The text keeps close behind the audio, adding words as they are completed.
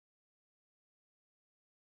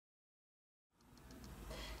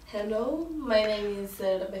Hello, my name is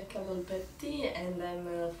Rebecca Volpetti and I'm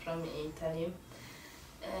from Italy.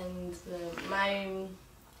 And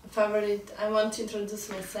I want to introduce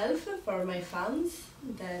myself for my fans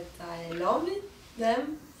that I love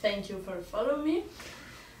them. Thank you for following me.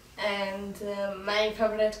 And my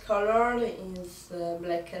favorite color is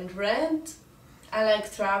black and red. I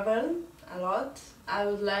like travel a lot. I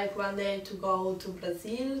would like one day to go to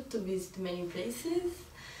Brazil to visit many places,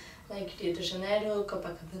 like Rio de Janeiro,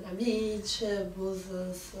 Copacabana Beach,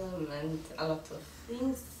 Búzios, and a lot of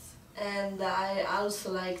things. And I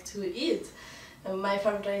also like to eat. My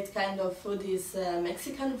favorite kind of food is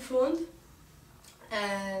Mexican food.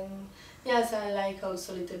 And yes, I like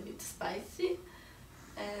also a little bit spicy.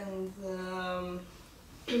 And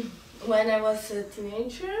when I was a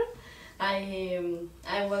teenager,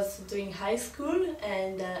 I was doing high school,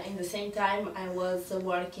 and in the same time I was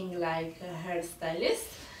working like a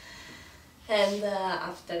hairstylist. And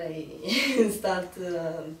after I start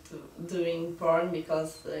doing porn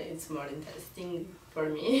because it's more interesting for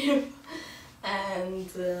me. And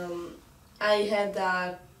I had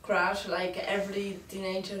a crush like every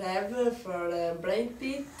teenager ever for Brad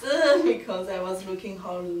Pitt because I was looking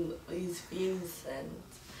all his films, and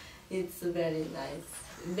it's very nice,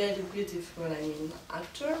 very beautiful, I mean,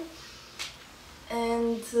 actor.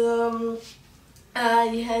 And I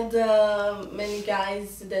had many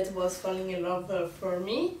guys that was falling in love for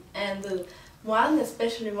me, and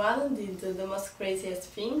especially one, did the most craziest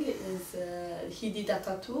thing is he did a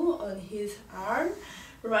tattoo on his arm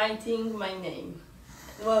writing my name.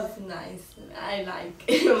 It was nice, I like,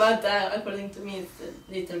 but according to me it's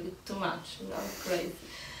a little bit too much, crazy.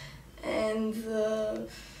 And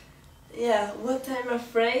yeah, what I'm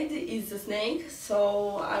afraid is a snake,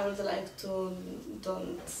 so I would like to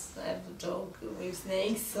don't have a joke with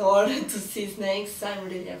snakes or to see snakes. I'm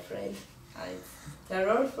really afraid. It's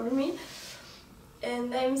terror for me.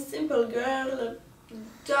 And I'm a simple girl,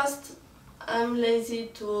 just I'm lazy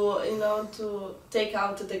to take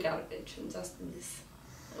out the garbage, just this.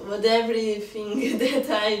 With everything that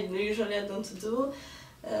I don't do.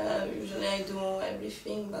 Usually I do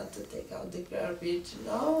everything but to take out the garbage,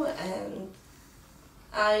 and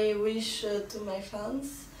I wish to my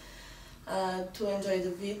fans to enjoy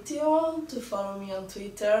the video, to follow me on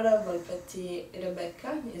Twitter. Volpetti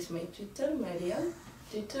Rebecca is my Twitter, my real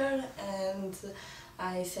Twitter, and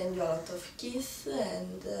I send you a lot of kisses,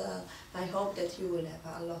 and I hope that you will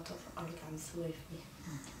have a lot of orgasms with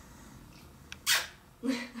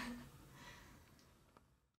me.